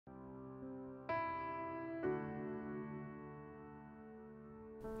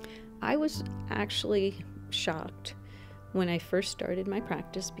I was actually shocked when I first started my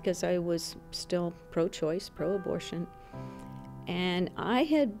practice because I was still pro-choice, pro-abortion, and I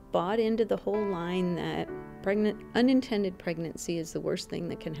had bought into the whole line that unintended pregnancy is the worst thing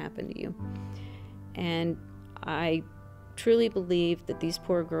that can happen to you. And I truly believed that these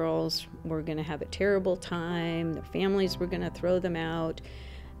poor girls were going to have a terrible time, their families were going to throw them out,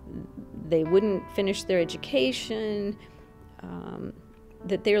 they wouldn't finish their education,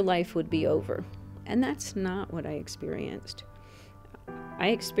 that their life would be over. And that's not what I experienced. I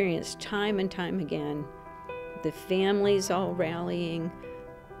experienced time and time again the families all rallying,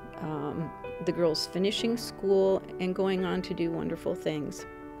 the girls finishing school and going on to do wonderful things.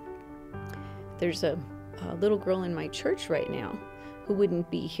 There's a little girl in my church right now who wouldn't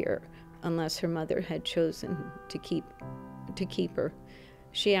be here unless her mother had chosen to keep her.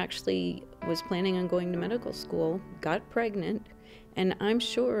 She actually was planning on going to medical school, got pregnant, and I'm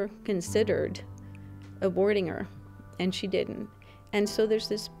sure considered aborting her, and she didn't. And so there's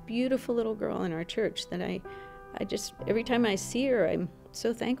this beautiful little girl in our church that I just, every time I see her, I'm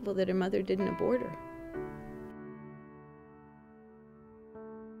so thankful that her mother didn't abort her.